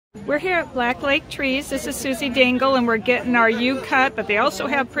We're here at Black Lake Trees. This is Susie Dingle, and we're getting our U-cut, but they also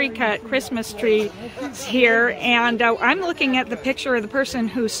have pre-cut Christmas trees here. And I'm looking at the picture of the person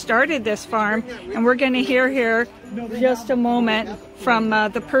who started this farm, and we're going to hear here just a moment from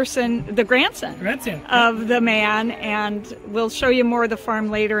the person, the grandson of the man, and we'll show you more of the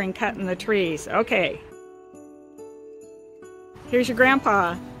farm later and cutting the trees. Okay. Here's your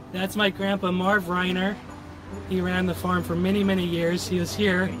grandpa. That's my grandpa, Marv Reiner. He ran the farm for many, many years. He was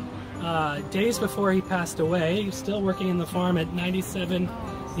here days before he passed away. He's still working in the farm at 97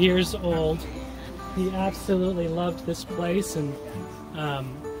 years old. He absolutely loved this place, and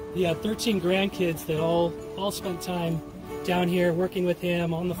he had 13 grandkids that all spent time down here working with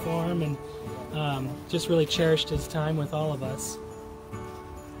him on the farm, and just really cherished his time with all of us.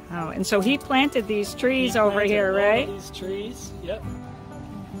 Oh, and so he planted these trees over here, right? These trees, yep.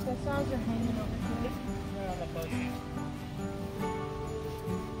 The songs are hanging over here.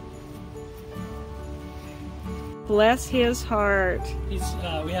 Bless his heart. We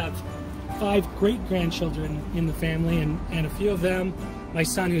have 5 great-grandchildren in the family, and a few of them, my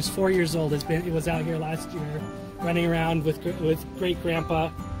son, who's 4 years old, was out here last year running around with great-grandpa,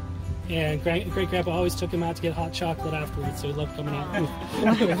 and great-grandpa always took him out to get hot chocolate afterwards, so he loved coming out.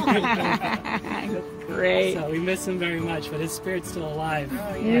 Great. So we miss him very much, but his spirit's still alive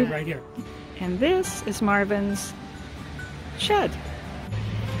right here. And this is Marvin's shed.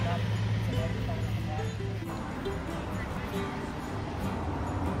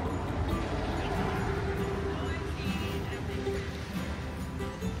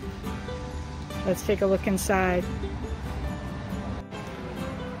 Let's take a look inside.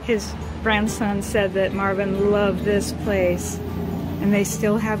 His grandson said that Marvin loved this place, and they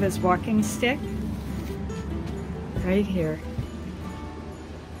still have his walking stick right here,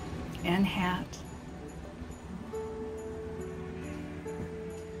 and hat.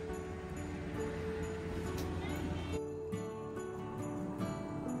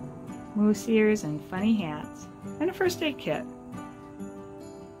 Moose ears and funny hats, and a first aid kit.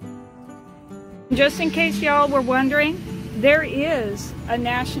 Just in case y'all were wondering, there is a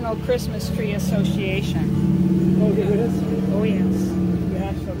National Christmas Tree Association. Oh, there is? Oh, yes.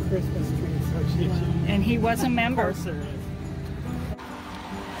 National Christmas Tree Association. And he was a member. Of course there is.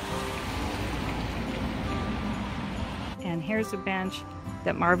 And here's a bench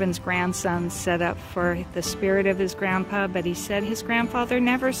that Marvin's grandson set up for the spirit of his grandpa, but he said his grandfather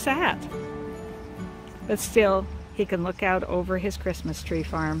never sat. But still, he can look out over his Christmas tree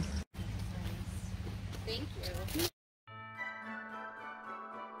farm. Thank you.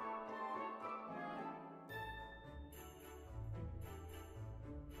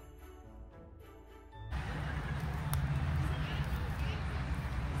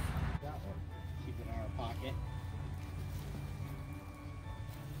 Keep it in our pocket.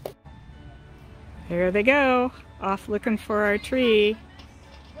 There they go, off looking for our tree.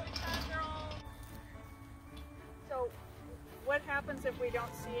 So, what happens if we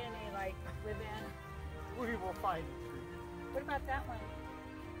don't see any, like, within? We will find it. What about that one?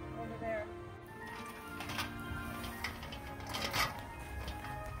 Over there.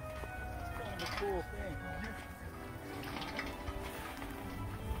 It's kind of a cool thing.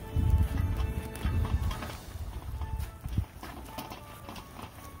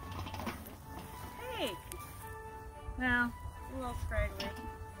 Hey! Now, a little scraggly.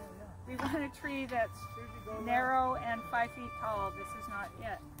 We want a tree that's narrow and 5 feet tall. This is not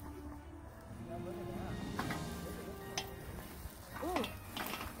it. Ooh,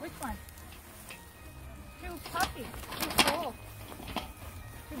 which one? Too puffy, too full,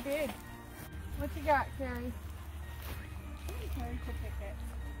 too big. What you got, Carrie? Carrie could pick it.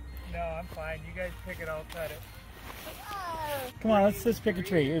 No, I'm fine. You guys pick it, I'll cut it. Oh. Come on, let's just pick a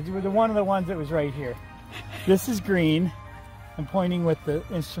tree. It's one of the ones that was right here. This is green. I'm pointing with the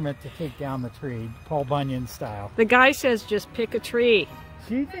instrument to take down the tree, Paul Bunyan style. The guy says just pick a tree.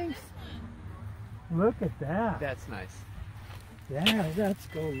 She thinks, look at that. That's nice. Yeah, let's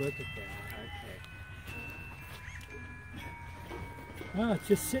go look at that. Okay. Oh, it's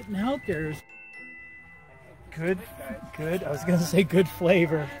just sitting out there. Good. I was going to say good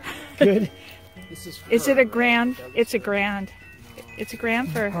flavor. Good. Is it a grand? It's a grand. It's a Grand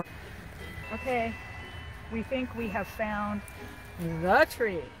Fir. Okay, we think we have found the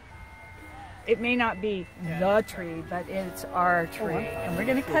tree. It may not be the tree, but it's our tree, and we're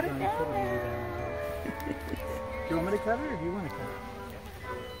going to cut it down. Do you want me to cut it, or do you want to cut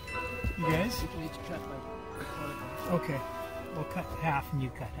it? You guys? Okay, we'll cut half and you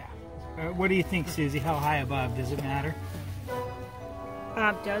cut half. What do you think, Susie? How high above? Does it matter?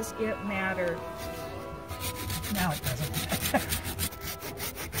 Does it matter? Now it doesn't.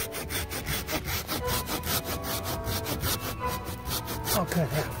 I'll cut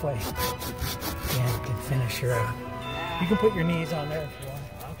halfway. Yeah, you can finish her out. You can put your knees on there if you want.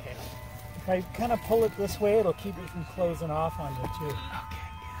 Okay. If I kind of pull it this way, it'll keep it from closing off on you too.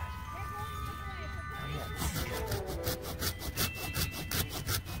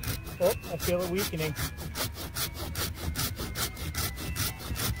 Okay, good. Oh, I feel it weakening.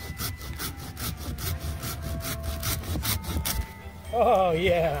 Oh,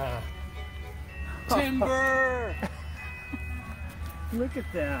 yeah. Timber! Look at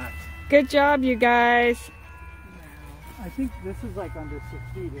that. Good job, you guys. I think this is like under 6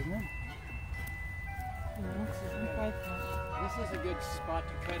 feet, isn't it? This is a good spot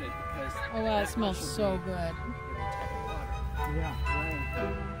to cut it because Oh wow, it smells so good. Yeah,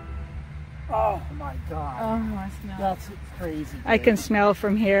 right. Oh my God. Oh, I smell it. That's crazy. I can smell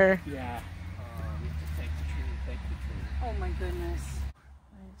from here. Yeah. take the tree. Oh my goodness.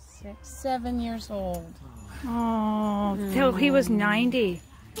 5, 6, 7 years old. Oh, so he was 90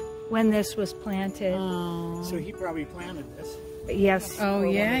 when this was planted. Oh. So he probably planted this. Yes. Oh Or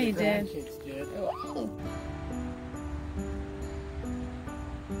one yeah, of the he did. grandkids did. Oh.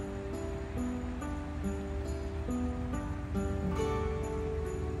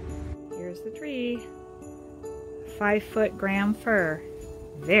 Here's the tree. 5-foot Grand Fir.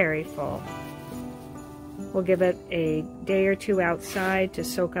 Very full. We'll give it a day or two outside to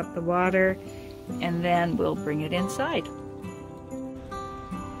soak up the water, and then we'll bring it inside.